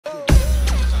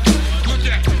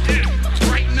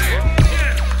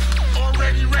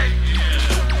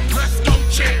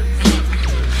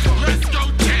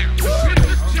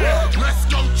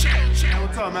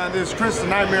This is Chris the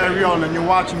Nightmare Riola, and you're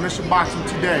watching Mission Boxing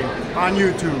Today on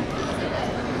YouTube.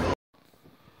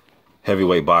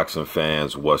 Heavyweight boxing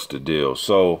fans, what's the deal?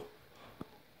 So,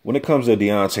 when it comes to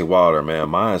Deontay Wilder, man,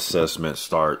 my assessment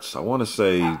starts, I want to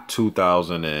say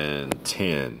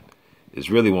 2010 is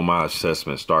really when my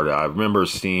assessment started. I remember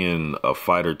seeing a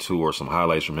fight or two or some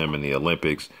highlights from him in the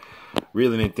Olympics.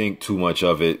 Really didn't think too much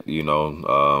of it, you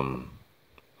know.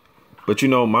 But, you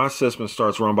know, my assessment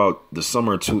starts around about the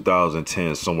summer of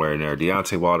 2010, somewhere in there.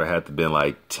 Deontay Wilder had to been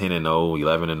like 10-0,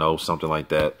 11-0, something like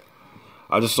that.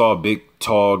 I just saw a big,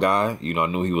 tall guy. You know, I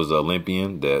knew he was an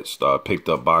Olympian that picked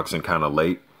up boxing kind of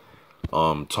late.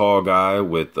 Tall guy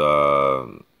with,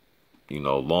 you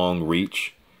know, long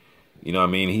reach. You know what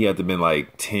I mean? He had to been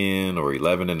like 10 or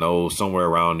 11-0, somewhere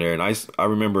around there. And I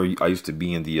remember I used to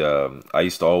be in the, I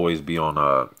used to always be on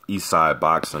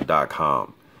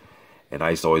eastsideboxing.com. And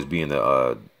I used to always be in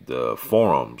the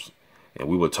forums. And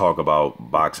we would talk about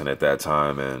boxing at that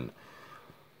time. And,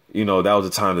 you know, that was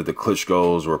the time that the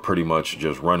Klitschkos were pretty much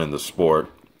just running the sport.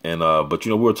 And, but, you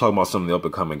know, we were talking about some of the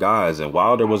up-and-coming guys. And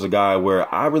Wilder was a guy where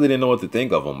I really didn't know what to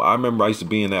think of him. I remember I used to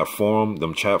be in that forum,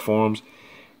 them chat forums.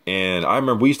 And I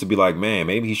remember we used to be like, man,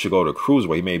 maybe he should go to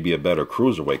cruiserweight. He may be a better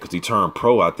cruiserweight because he turned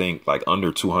pro, I think, like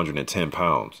under 210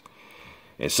 pounds.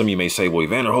 And some of you may say, well,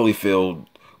 Evander Holyfield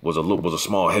was a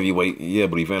small heavyweight. Yeah,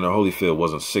 but Evander Holyfield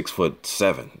wasn't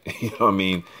 6'7". You know what I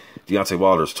mean? Deontay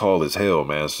Wilder's tall as hell,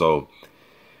 man. So,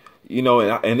 you know,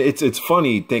 and it's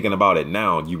funny thinking about it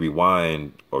now. You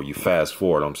rewind or you fast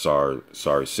forward. I'm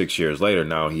sorry, 6 years later,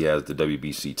 now he has the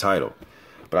WBC title.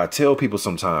 But I tell people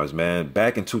sometimes, man,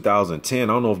 back in 2010,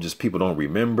 I don't know if just people don't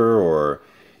remember or,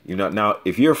 you know, now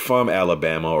if you're from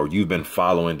Alabama or you've been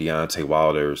following Deontay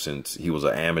Wilder since he was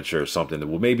an amateur or something,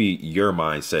 well, maybe your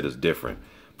mindset is different.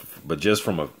 But just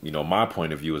from a, you know, my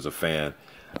point of view as a fan,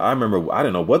 I remember I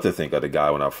didn't know what to think of the guy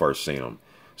when I first seen him.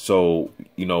 So,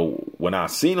 you know, when I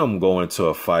seen him go into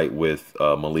a fight with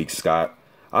Malik Scott,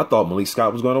 I thought Malik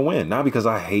Scott was going to win. Not because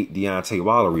I hate Deontay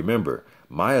Wilder. Remember,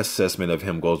 my assessment of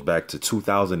him goes back to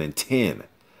 2010,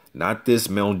 not this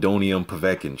Meldonium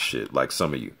Povetkin shit like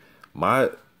some of you.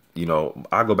 You know,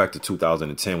 I go back to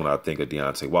 2010 when I think of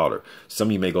Deontay Wilder. Some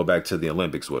of you may go back to the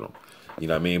Olympics with him. You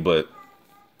know what I mean? But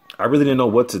I really didn't know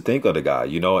what to think of the guy,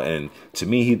 you know, and to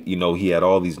me, he had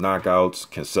all these knockouts,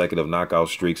 consecutive knockout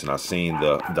streaks, and I seen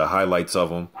the highlights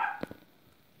of him.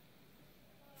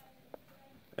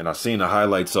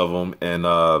 And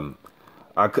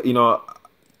you know,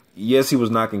 yes, he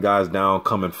was knocking guys down,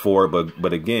 coming forward,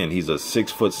 but again, he's a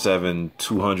 6'7",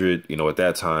 200, you know, at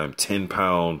that time,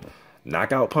 10-pound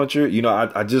knockout puncher. You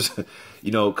know, I just,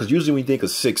 you know, because usually when you think of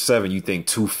 6'7", you think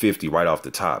 250 right off the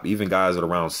top. Even guys at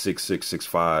around 6'6",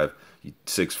 6'5",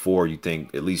 6'4", you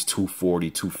think at least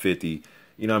 240, 250.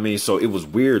 You know what I mean? So it was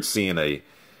weird seeing a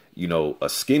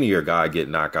skinnier guy get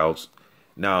knockouts.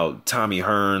 Now, Tommy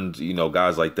Hearns, you know,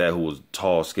 guys like that who was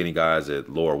tall, skinny guys at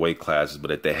lower weight classes. But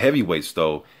at the heavyweights,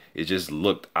 though, it just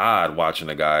looked odd watching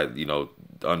a guy, you know,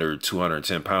 under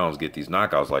 210 pounds get these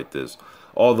knockouts like this,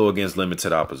 although against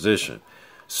limited opposition.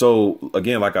 So,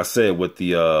 again, like I said, with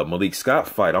the Malik Scott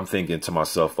fight, I'm thinking to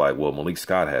myself, like, well, Malik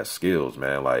Scott has skills,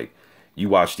 man. Like, you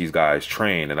watch these guys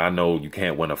train, and I know you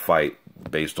can't win a fight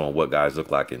based on what guys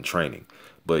look like in training.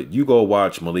 But you go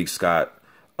watch Malik Scott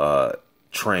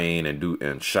train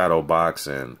and shadow box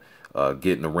and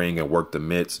get in the ring and work the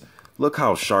mitts. Look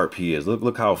how sharp he is.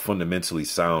 Look how fundamentally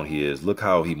sound he is. Look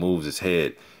how he moves his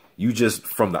head. You just,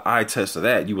 from the eye test of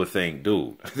that, you would think,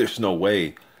 dude, there's no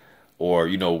way. Or,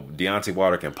 you know, Deontay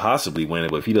Wilder can possibly win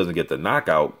it, but if he doesn't get the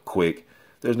knockout quick,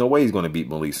 there's no way he's going to beat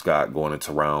Malik Scott going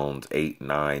into rounds 8,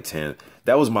 9, 10.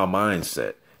 That was my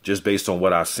mindset, just based on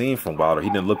what I've seen from Wilder. He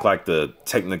didn't look like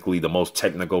technically the most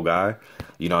technical guy,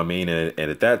 you know what I mean? And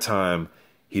at that time,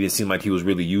 he didn't seem like he was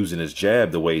really using his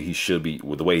jab the way he should be,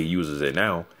 with the way he uses it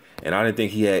now. And I didn't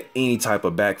think he had any type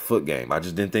of back foot game. I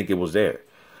just didn't think it was there.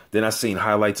 Then I seen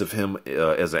highlights of him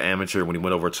as an amateur when he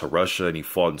went over to Russia and he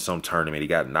fought in some tournament. He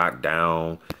got knocked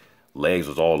down. Legs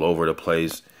was all over the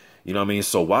place. You know what I mean?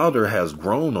 So Wilder has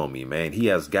grown on me, man. He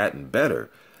has gotten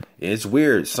better. And it's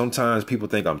weird. Sometimes people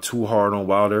think I'm too hard on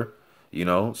Wilder. You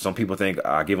know, some people think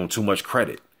I give him too much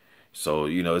credit. So,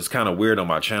 you know, it's kind of weird on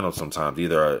my channel sometimes.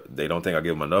 Either they don't think I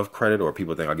give him enough credit or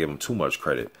people think I give him too much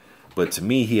credit. But to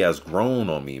me, he has grown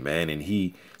on me, man. And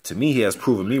to me, he has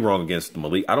proven me wrong against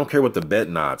Malik. I don't care what the bet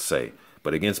odds say,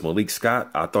 but against Malik Scott,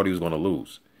 I thought he was going to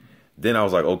lose. Then I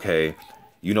was like, okay,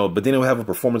 you know, but then he'll have a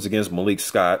performance against Malik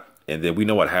Scott, and then we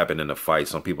know what happened in the fight.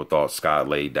 Some people thought Scott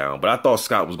laid down, but I thought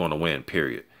Scott was going to win,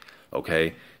 period.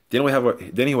 Okay. Then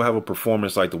he'll have a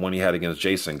performance like the one he had against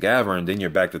Jason Gavin, and then you're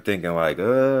back to thinking like,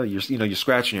 you're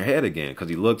scratching your head again because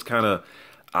he looks kind of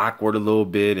awkward a little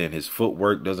bit, and his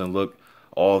footwork doesn't look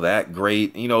all that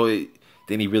great. You know,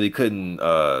 then he really couldn't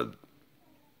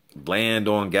land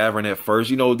on Gavin at first.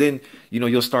 You know, then, you know,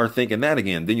 you'll start thinking that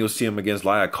again. Then you'll see him against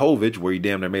Liakovic, where he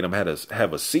damn near made him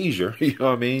have a seizure. You know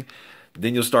what I mean?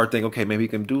 Then you'll start thinking, okay, maybe he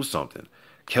can do something.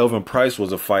 Kelvin Price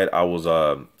was a fight I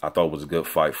thought was a good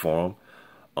fight for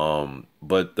him.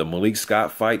 But the Malik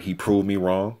Scott fight, he proved me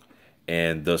wrong.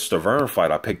 And the Stavern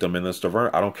fight, I picked him in the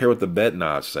Stavern. I don't care what the bet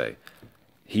odds say.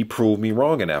 He proved me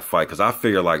wrong in that fight, because I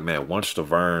figure, like, man, once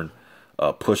Stavern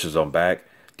pushes him back,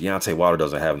 Deontay Wilder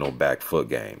doesn't have no back foot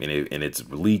game, and it's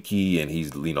leaky, and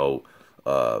he's, you know,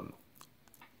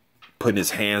 putting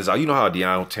his hands out. You know how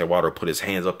Deontay Wilder put his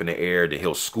hands up in the air, then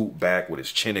he'll scoot back with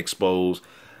his chin exposed.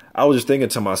 I was just thinking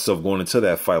to myself going into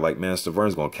that fight, like, man,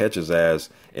 Stavern's gonna catch his ass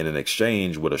in an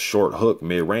exchange with a short hook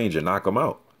mid range and knock him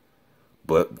out.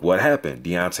 But what happened?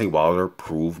 Deontay Wilder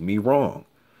proved me wrong.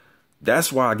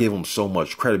 That's why I give him so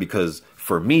much credit, because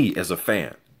for me as a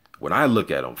fan, when I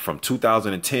look at him from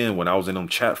 2010, when I was in them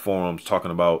chat forums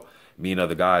talking about, me and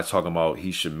other guys talking about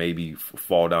he should maybe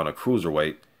fall down a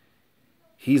cruiserweight,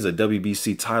 he's a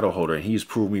WBC title holder, and he's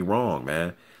proved me wrong,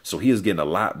 man. So he is getting a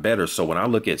lot better. So when I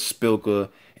look at Spilka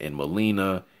and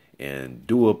Molina and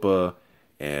Duhaupas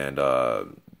and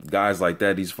guys like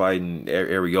that, he's fighting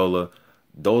Areola,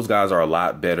 those guys are a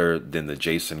lot better than the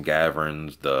Jason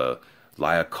Gavrans, the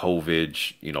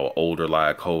Liakovic, you know, older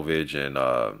Liakovic, and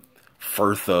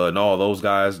Furtha and all those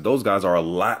guys. Those guys are a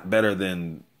lot better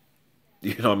than,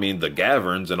 you know what I mean, the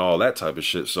Gavrans and all that type of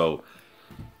shit. So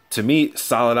to me,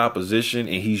 solid opposition,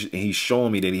 and he's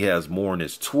showing me that he has more in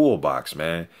his toolbox,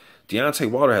 man. Deontay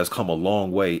Wilder has come a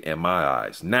long way in my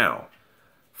eyes. Now,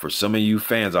 for some of you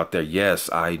fans out there, yes,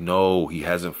 I know he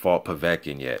hasn't fought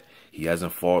Povetkin yet. He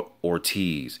hasn't fought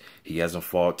Ortiz. He hasn't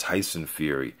fought Tyson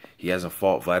Fury. He hasn't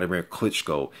fought Vladimir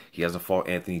Klitschko. He hasn't fought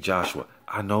Anthony Joshua.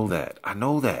 I know that. I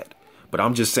know that. But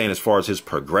I'm just saying, as far as his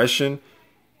progression,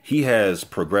 he has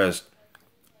progressed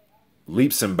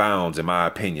leaps and bounds, in my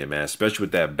opinion, man, especially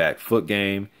with that back foot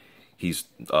game. He's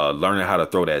learning how to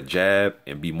throw that jab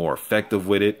and be more effective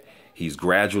with it. He's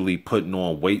gradually putting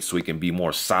on weight so he can be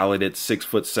more solid at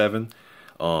 6'7".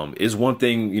 It's one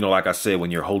thing, you know, like I said,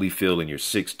 when you're Holyfield and you're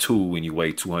 6'2" and you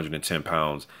weigh 210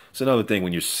 pounds. It's another thing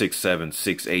when you're 6'7",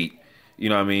 6'8". You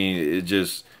know what I mean? It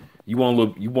just, you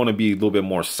want to be a little bit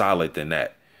more solid than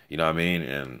that. You know what I mean?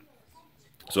 And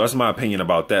so that's my opinion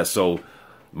about that. So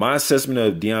my assessment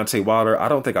of Deontay Wilder, I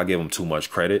don't think I give him too much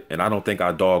credit, and I don't think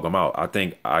I dog him out. I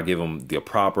think I give him the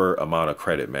proper amount of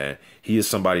credit, man. He is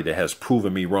somebody that has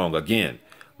proven me wrong. Again,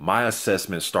 my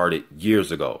assessment started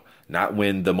years ago, not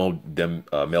when the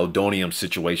Meldonium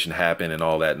situation happened and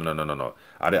all that. No.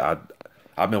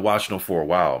 I've been watching him for a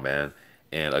while, man.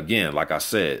 And again, like I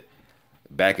said,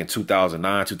 back in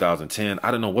 2009, 2010, I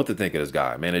didn't know what to think of this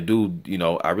guy, man. The dude, you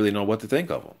know, I really don't know what to think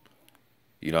of him.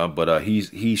 You know, but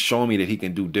he's shown me that he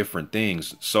can do different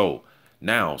things. So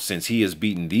now, since he has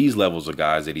beaten these levels of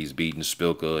guys that he's beaten,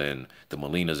 Spilka and the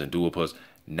Molinas and Duhaupas,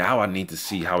 now I need to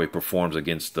see how he performs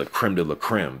against the creme de la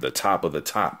creme, the top of the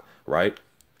top, right?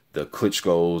 The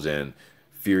Klitschkos and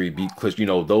Fury beat Klitschko, you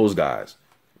know, those guys,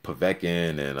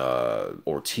 Povetkin and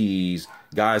Ortiz,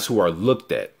 guys who are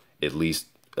looked at least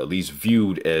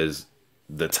viewed as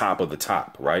the top of the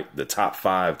top, right? The top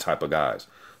 5 type of guys.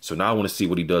 So now I want to see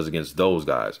what he does against those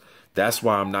guys. That's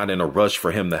why I'm not in a rush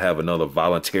for him to have another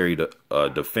voluntary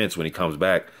defense when he comes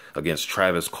back against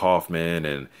Travis Kaufman.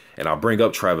 And I'll bring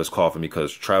up Travis Kaufman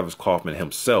because Travis Kaufman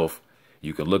himself,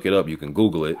 you can look it up, you can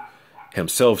Google it,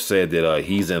 himself said that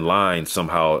he's in line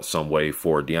somehow, some way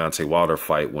for a Deontay Wilder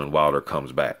fight when Wilder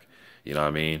comes back. You know what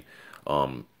I mean?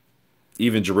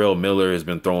 Even Jarrell Miller has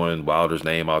been throwing Wilder's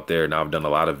name out there, and I've done a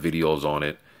lot of videos on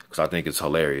it, because I think it's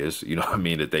hilarious, you know what I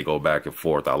mean, that they go back and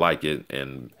forth. I like it.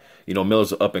 And, you know,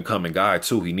 Miller's an up-and-coming guy,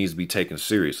 too. He needs to be taken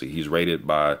seriously. He's rated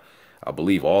by, I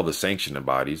believe, all the sanctioning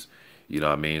bodies, you know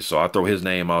what I mean? So I throw his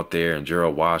name out there, and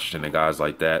Gerald Washington and guys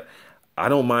like that. I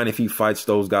don't mind if he fights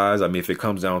those guys. I mean, if it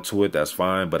comes down to it, that's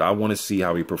fine. But I want to see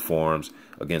how he performs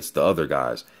against the other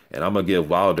guys. And I'm going to give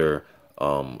Wilder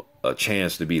a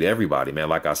chance to beat everybody, man.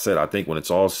 Like I said, I think when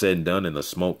it's all said and done and the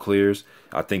smoke clears,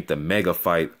 I think the mega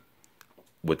fight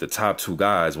with the top 2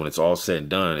 guys, when it's all said and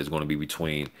done, is going to be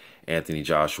between Anthony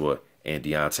Joshua and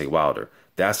Deontay Wilder.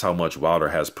 That's how much Wilder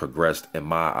has progressed in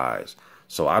my eyes.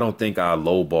 So I don't think I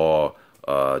lowball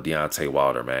Deontay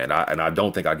Wilder, man. And I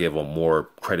don't think I give him more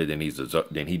credit than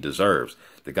he deserves.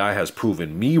 The guy has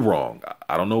proven me wrong.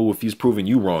 I don't know if he's proven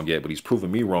you wrong yet, but he's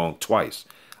proven me wrong twice.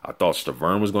 I thought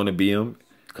Stavern was going to beat him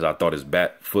because I thought his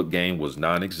back foot game was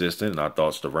non-existent, and I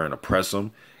thought Stavern would press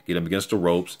him, get him against the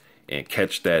ropes, and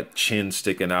catch that chin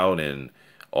sticking out and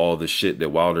all the shit that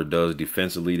Wilder does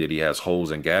defensively, that he has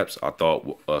holes and gaps, I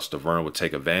thought Stavern would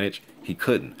take advantage. He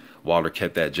couldn't. Wilder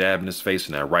kept that jab in his face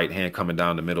and that right hand coming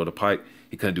down the middle of the pipe.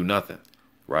 He couldn't do nothing,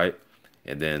 right?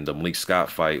 And then the Malik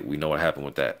Scott fight, we know what happened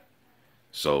with that.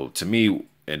 So to me,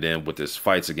 and then with his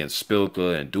fights against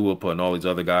Spilka and Duhaupas and all these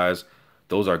other guys,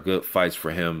 those are good fights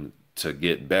for him to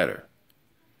get better.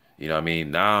 You know what I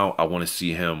mean? Now I want to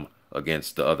see him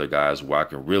against the other guys where I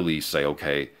can really say,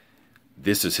 okay,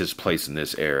 this is his place in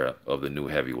this era of the new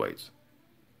heavyweights.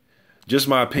 Just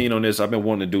my opinion on this. I've been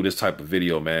wanting to do this type of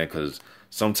video, man, because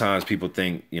sometimes people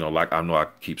think, you know, like I know I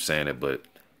keep saying it, but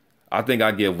I think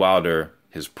I give Wilder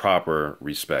his proper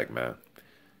respect, man.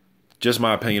 Just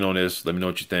my opinion on this. Let me know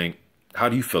what you think. How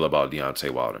do you feel about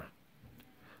Deontay Wilder?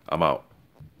 I'm out.